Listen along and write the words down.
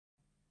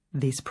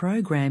This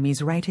program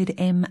is rated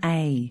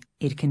MA.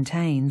 It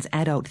contains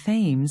adult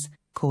themes,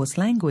 coarse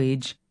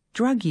language,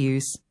 drug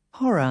use,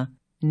 horror,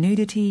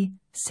 nudity,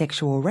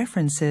 sexual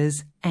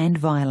references, and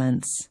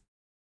violence.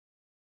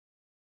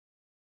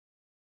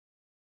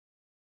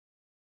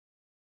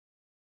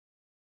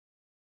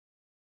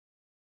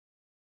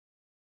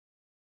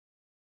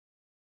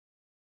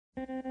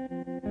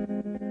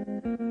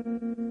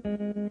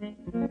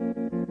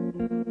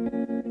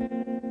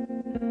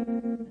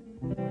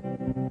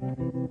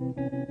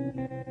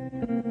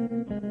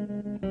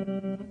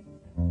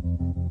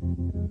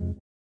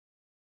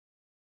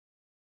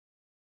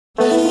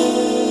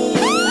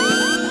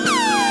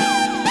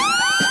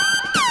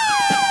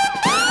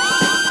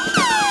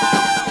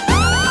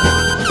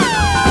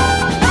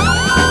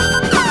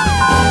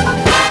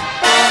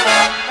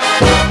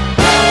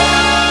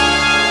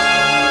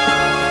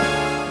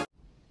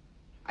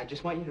 I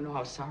just want you to know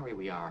how sorry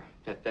we are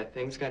that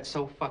things got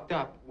so fucked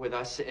up with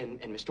us and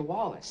Mr.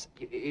 Wallace.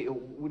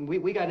 When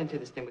we got into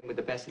this thing with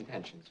the best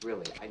intentions,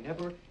 really. I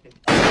never...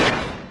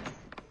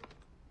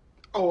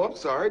 Oh, I'm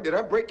sorry. Did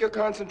I break your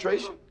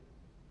concentration?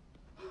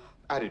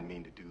 I didn't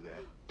mean to do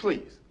that.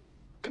 Please,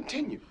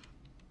 continue.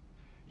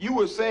 You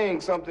were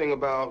saying something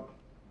about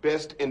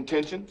best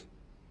intentions?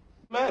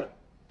 Matter.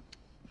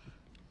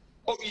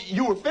 Oh,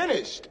 you were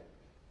finished.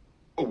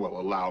 Oh, well,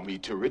 allow me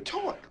to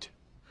retort.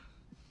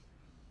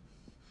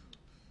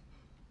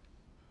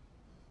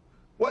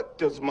 What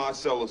does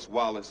Marcellus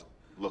Wallace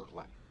look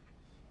like?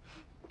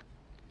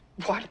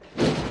 What?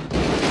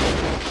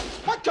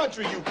 What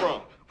country you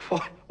from?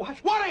 What?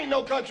 What ain't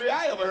no country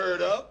I ever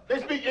heard of?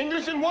 They speak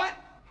English and what?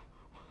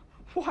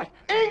 What?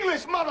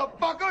 English,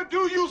 motherfucker!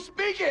 Do you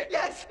speak it?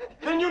 Yes.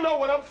 Then you know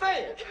what I'm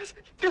saying. Yes.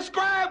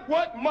 Describe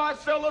what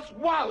Marcellus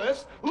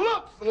Wallace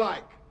looks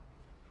like.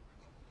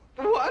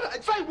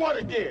 What? Say what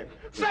again?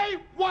 Say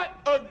what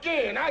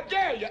again? I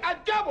dare you. I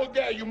double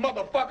dare you,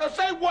 motherfucker.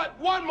 Say what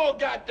one more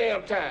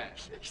goddamn time.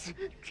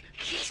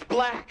 He's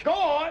black. Go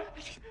on.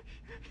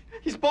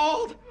 He's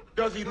bald.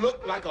 Does he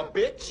look like a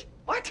bitch?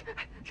 What?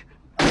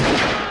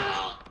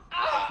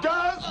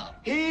 Does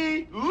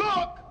he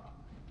look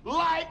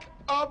like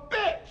a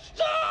bitch?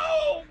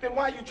 No! Then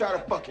why you try to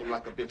fuck him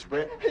like a bitch,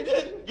 Brett? He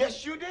didn't.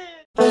 Yes, you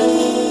did.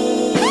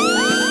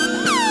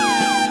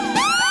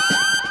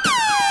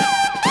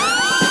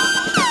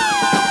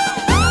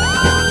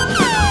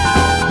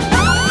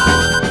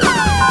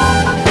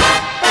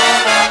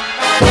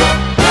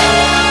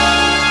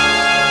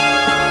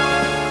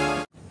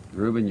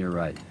 Reuben, you're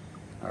right.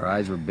 Our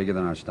eyes were bigger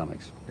than our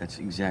stomachs. That's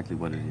exactly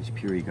what it is.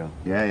 Pure ego.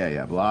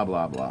 Yeah. Blah,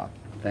 blah, blah.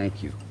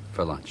 Thank you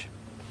for lunch.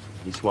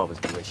 This swell was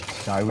delicious.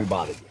 Sorry we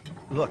bothered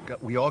you. Look,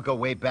 we all go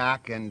way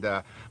back, and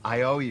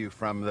I owe you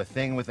from the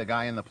thing with the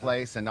guy in the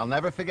place, and I'll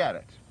never forget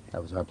it.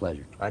 That was our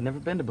pleasure. I'd never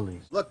been to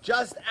Belize. Look,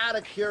 just out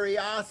of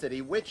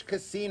curiosity, which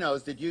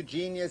casinos did you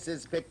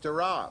geniuses pick to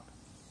rob?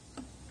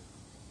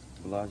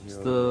 Bellagio. It's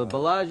the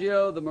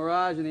Bellagio, the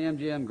Mirage, and the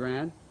MGM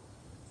Grand.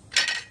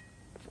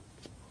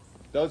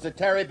 Those are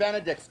Terry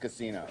Benedict's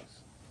casinos.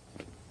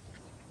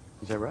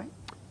 Is that right?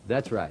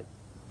 That's right.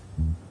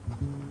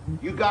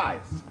 You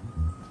guys,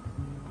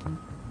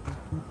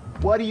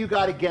 what do you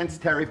got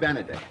against Terry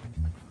Benedict?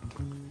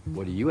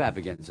 What do you have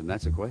against him?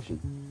 That's the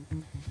question.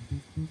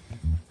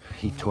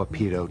 He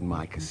torpedoed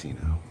my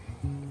casino,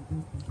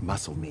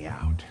 muscled me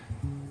out.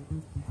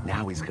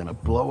 Now he's gonna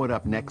blow it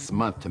up next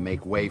month to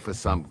make way for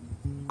some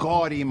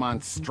gaudy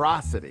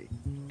monstrosity.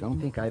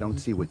 Don't think I don't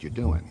see what you're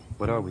doing.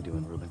 What are we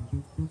doing, Reuben?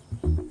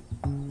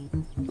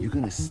 You're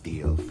gonna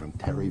steal from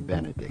Terry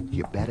Benedict.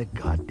 You better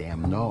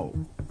goddamn know.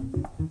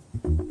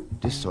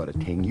 This sort of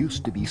thing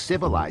used to be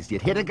civilized.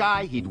 You'd hit a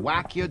guy, he'd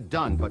whack you,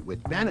 done. But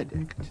with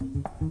Benedict,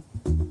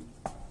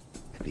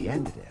 at the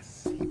end of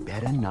this, he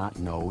better not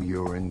know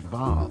you're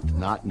involved,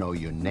 not know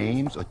your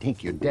names, or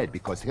think you're dead,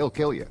 because he'll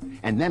kill you.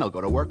 And then he'll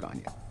go to work on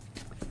you.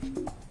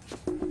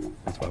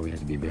 That's why we have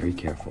to be very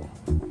careful,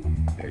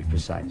 very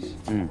precise.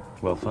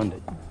 Well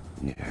funded.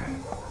 Yeah.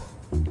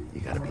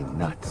 You gotta be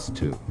nuts,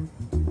 too.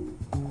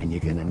 And you're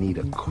gonna need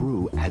a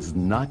crew as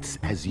nuts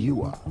as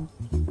you are.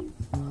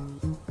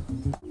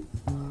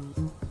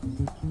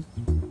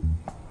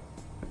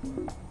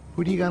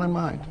 Who do you got in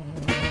mind?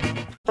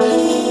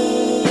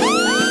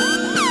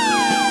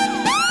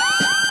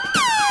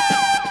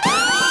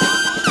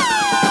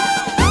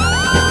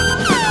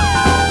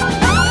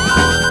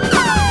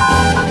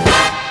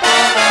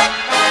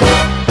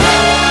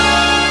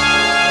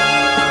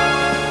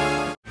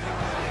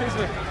 Excuse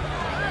me.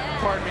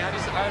 Pardon me. I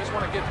just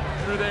want to get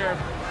through there.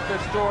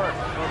 This door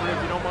over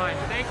if you don't mind.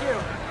 Thank you.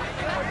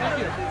 Thank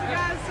you.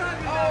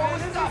 Oh,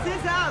 this is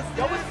his house.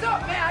 Yo, what's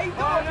up, man? How you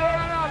doing,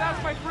 No.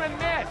 That's my friend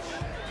Mitch.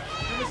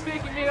 You're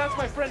mistaking me. That's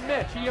my friend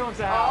Mitch. He owns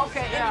the house. Oh,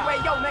 okay. Yeah.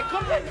 Anyway, yo, man,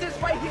 come hit this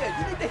right here.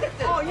 You need to hit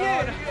this. Oh,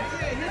 yeah.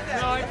 Hit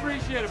that. No, I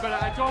appreciate it, but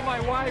I told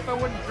my wife I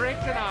wouldn't drink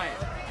tonight.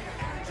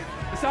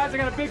 Besides, I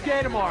got a big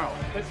day tomorrow.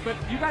 But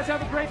you guys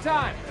have a great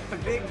time. A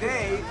big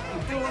day?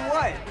 You doing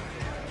what?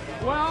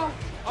 Well,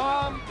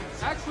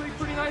 actually,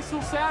 pretty nice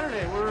little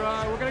Saturday. We're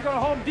gonna go to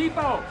Home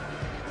Depot.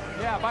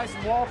 Yeah, buy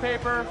some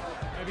wallpaper.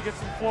 Maybe get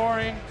some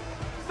flooring.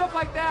 Stuff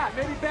like that.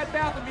 Maybe Bed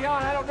Bath &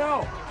 Beyond. I don't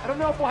know. I don't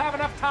know if we'll have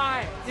enough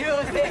time. You know,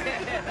 I'll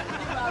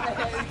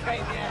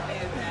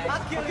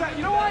kill you. Okay,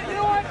 you know what? You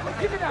know what?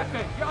 Give me that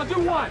thing. Yeah, I'll do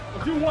one.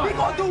 I'll do one. We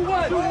gonna do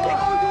one. Do We one.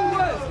 gonna do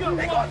one. Do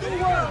We gonna do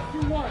one. Do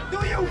one. Do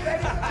you,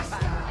 baby?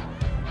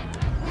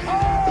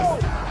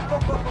 Oh!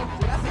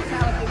 That's a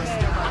talented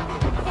man right there.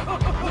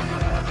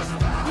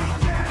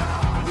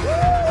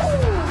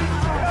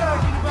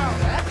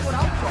 That's what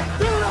I'm talking.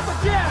 Do it up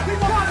again!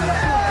 Come on!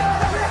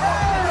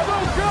 So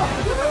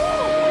good!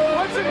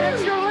 Once it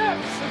hits your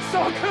lips, it's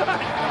so good!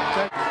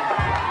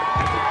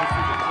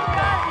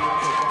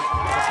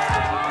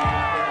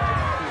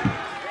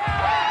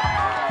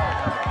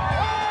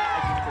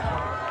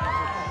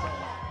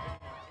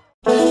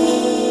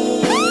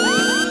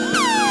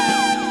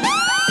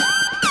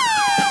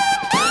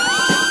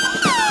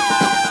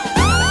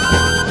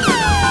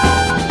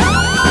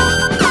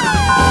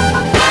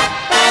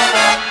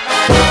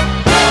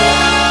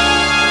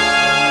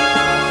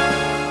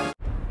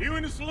 You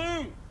in the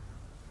saloon.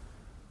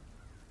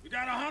 We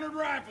got 100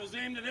 rifles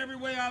aimed at every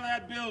way out of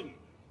that building.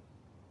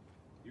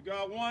 You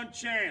got one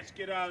chance.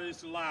 Get out of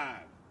this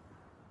alive.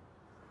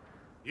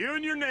 You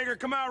and your nigger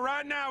come out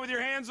right now with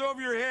your hands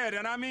over your head,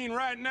 and I mean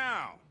right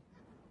now.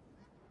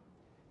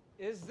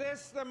 Is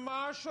this the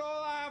marshal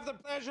I have the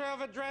pleasure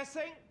of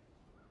addressing?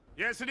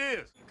 Yes, it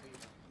is.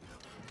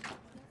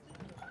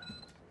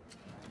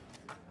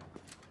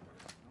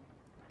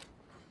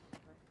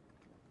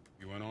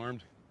 You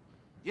unarmed?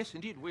 Yes,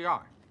 indeed, we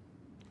are.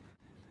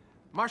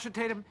 Marshal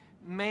Tatum,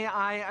 may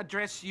I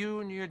address you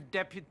and your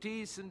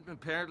deputies and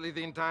apparently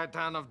the entire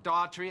town of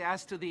Daughtry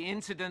as to the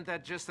incident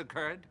that just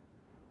occurred?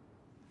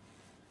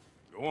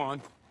 Go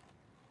on.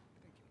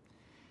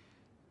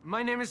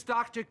 My name is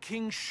Dr.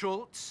 King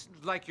Schultz.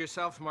 Like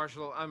yourself,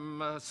 Marshal,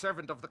 I'm a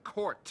servant of the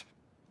court.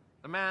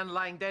 A man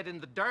lying dead in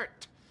the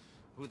dirt,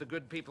 who the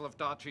good people of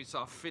Daughtry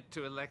saw fit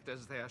to elect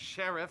as their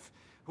sheriff,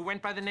 who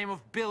went by the name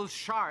of Bill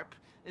Sharp,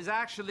 is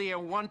actually a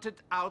wanted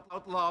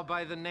outlaw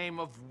by the name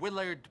of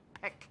Willard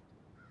Peck,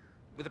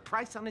 with a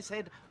price on his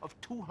head of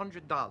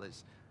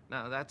 $200.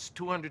 Now, that's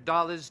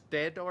 $200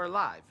 dead or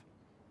alive.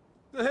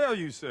 The hell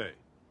you say?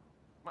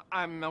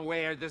 I'm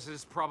aware this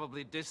is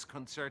probably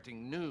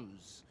disconcerting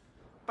news,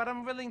 but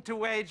I'm willing to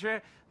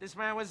wager this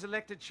man was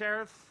elected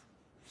sheriff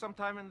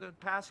sometime in the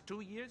past 2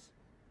 years.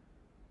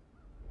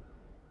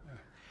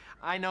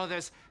 I know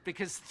this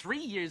because 3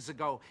 years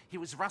ago, he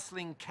was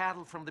rustling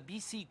cattle from the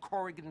B.C.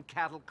 Corrigan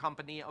Cattle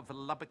Company of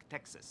Lubbock,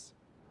 Texas.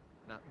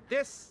 Now,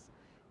 this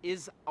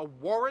is a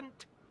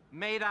warrant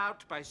made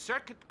out by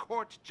Circuit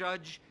Court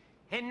Judge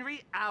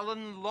Henry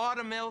Allen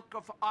Laudermilk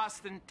of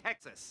Austin,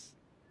 Texas.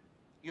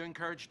 You're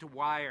encouraged to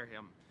wire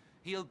him.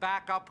 He'll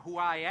back up who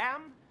I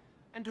am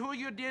and who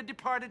your dear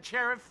departed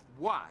sheriff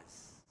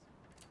was.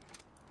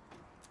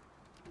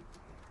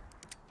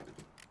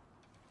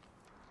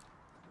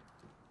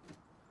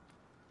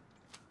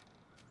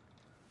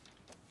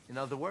 In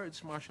other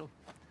words, Marshal,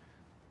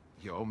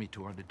 you owe me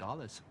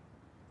 $200.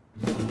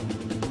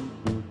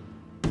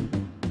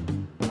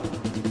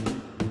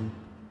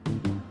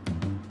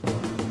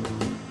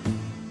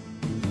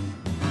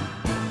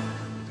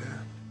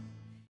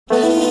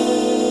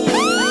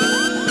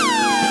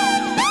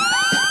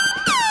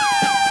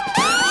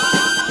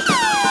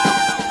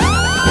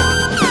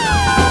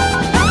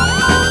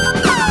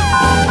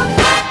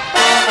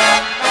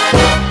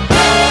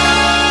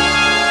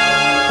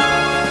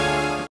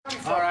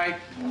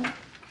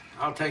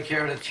 I'll take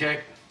care of the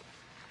check.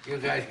 You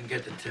guys can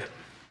get the tip.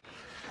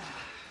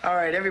 All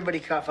right, everybody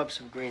cough up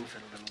some green for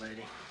the little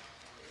lady.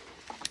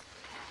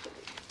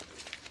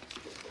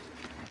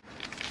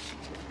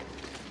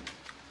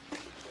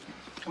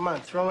 Come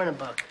on, throw in a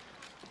buck.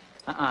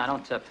 I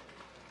don't tip.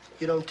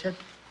 You don't tip?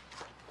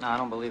 No, I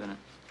don't believe in it.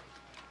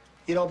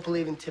 You don't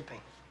believe in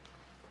tipping?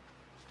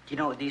 You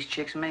know what these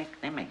chicks make?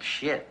 They make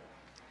shit.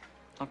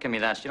 Don't give me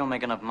that. She don't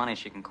make enough money,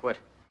 she can quit.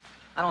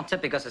 I don't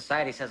tip because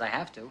society says I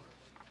have to.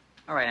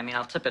 All right, I mean,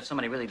 I'll tip if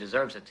somebody really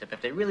deserves a tip.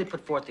 If they really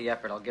put forth the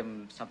effort, I'll give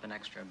them something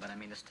extra. But, I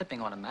mean, this tipping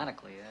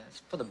automatically,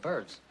 it's for the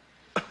birds.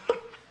 I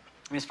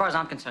mean, as far as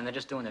I'm concerned, they're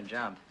just doing their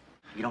job.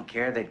 You don't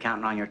care they're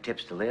counting on your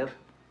tips to live?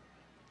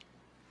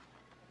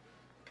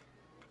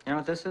 You know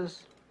what this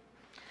is?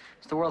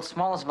 It's the world's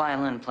smallest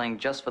violin playing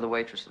just for the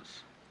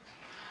waitresses.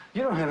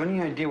 You don't have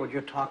any idea what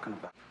you're talking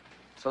about.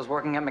 So I was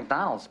working at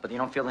McDonald's, but you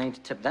don't feel the need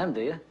to tip them,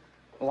 do you?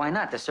 Well, why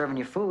not? They're serving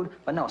you food.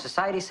 But no,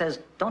 society says,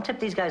 don't tip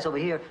these guys over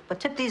here, but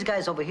tip these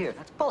guys over here.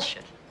 That's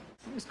bullshit.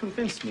 You just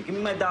convinced me. Give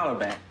me my $1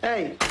 back.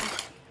 Hey,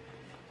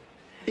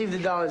 leave the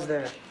dollars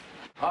there.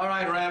 All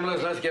right,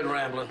 Ramblers, let's get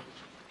rambling.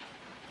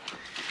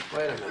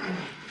 Wait a minute.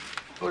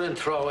 Who didn't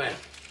throw in?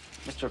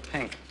 Mr.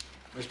 Pink.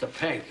 Mr.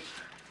 Pink.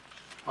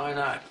 Why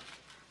not?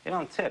 You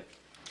don't tip.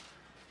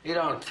 You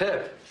don't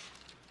tip?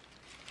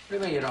 What do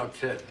you mean you don't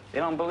tip? They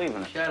don't believe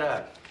in it. Shut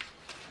up.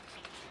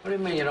 What do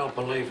you mean you don't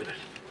believe in it?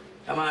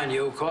 Come on,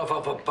 you. Cough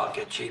up a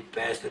bucket, cheap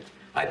bastard.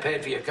 I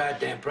paid for your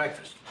goddamn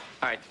breakfast.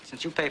 All right,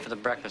 since you pay for the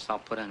breakfast, I'll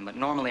put in. But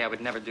normally, I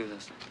would never do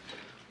this.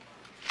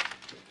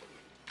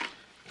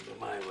 Never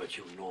mind what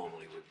you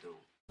normally would do.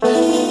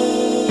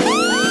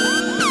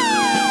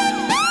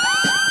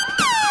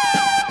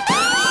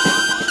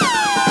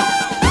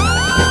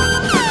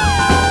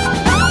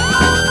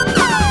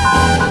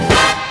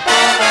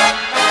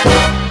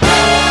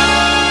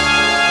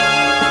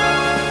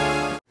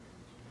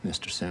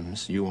 Mr.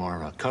 Sims. You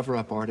are a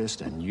cover-up artist,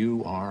 and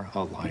you are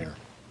a liar.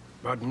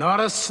 But not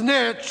a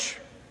snitch.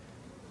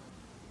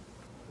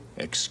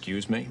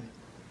 Excuse me?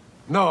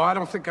 No, I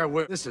don't think I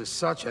will. This is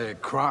such a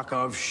crock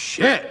of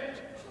shit.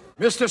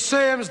 Mr.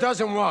 Sims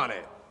doesn't want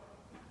it.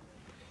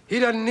 He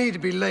doesn't need to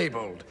be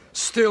labeled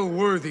still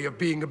worthy of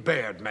being a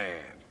bad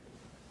man.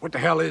 What the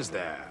hell is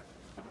that?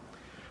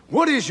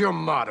 What is your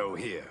motto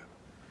here?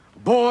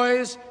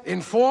 Boys,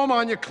 inform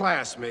on your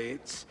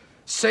classmates,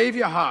 save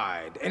your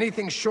hide.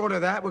 Anything short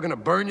of that, we're gonna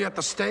burn you at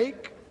the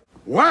stake?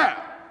 Well,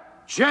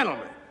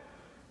 gentlemen,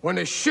 when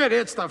the shit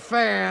hits the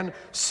fan,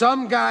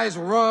 some guys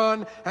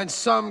run and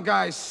some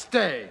guys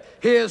stay.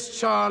 Here's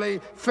Charlie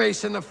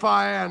facing the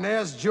fire, and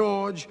there's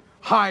George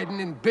hiding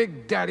in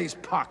Big Daddy's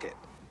pocket.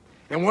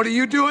 And what are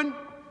you doing?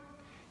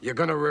 You're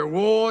gonna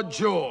reward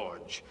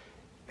George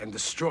and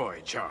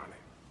destroy Charlie.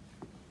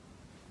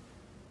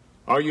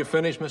 Are you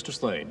finished, Mr.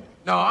 Slade?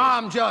 No,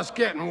 I'm just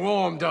getting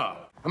warmed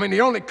up. I mean,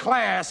 the only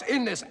class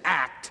in this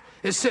act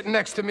is sitting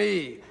next to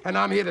me, and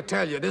I'm here to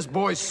tell you, this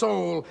boy's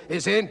soul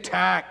is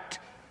intact.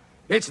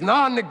 It's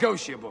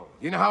non-negotiable.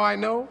 You know how I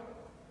know?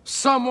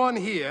 Someone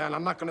here, and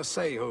I'm not gonna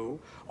say who,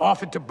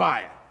 offered to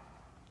buy it.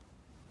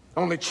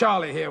 Only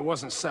Charlie here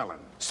wasn't selling.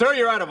 Sir,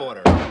 you're out of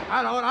order.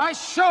 Out of order? I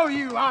show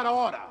you out of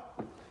order.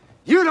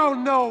 You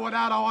don't know what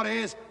out of order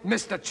is,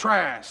 Mr.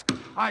 Trask.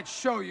 I'd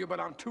show you, but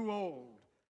I'm too old.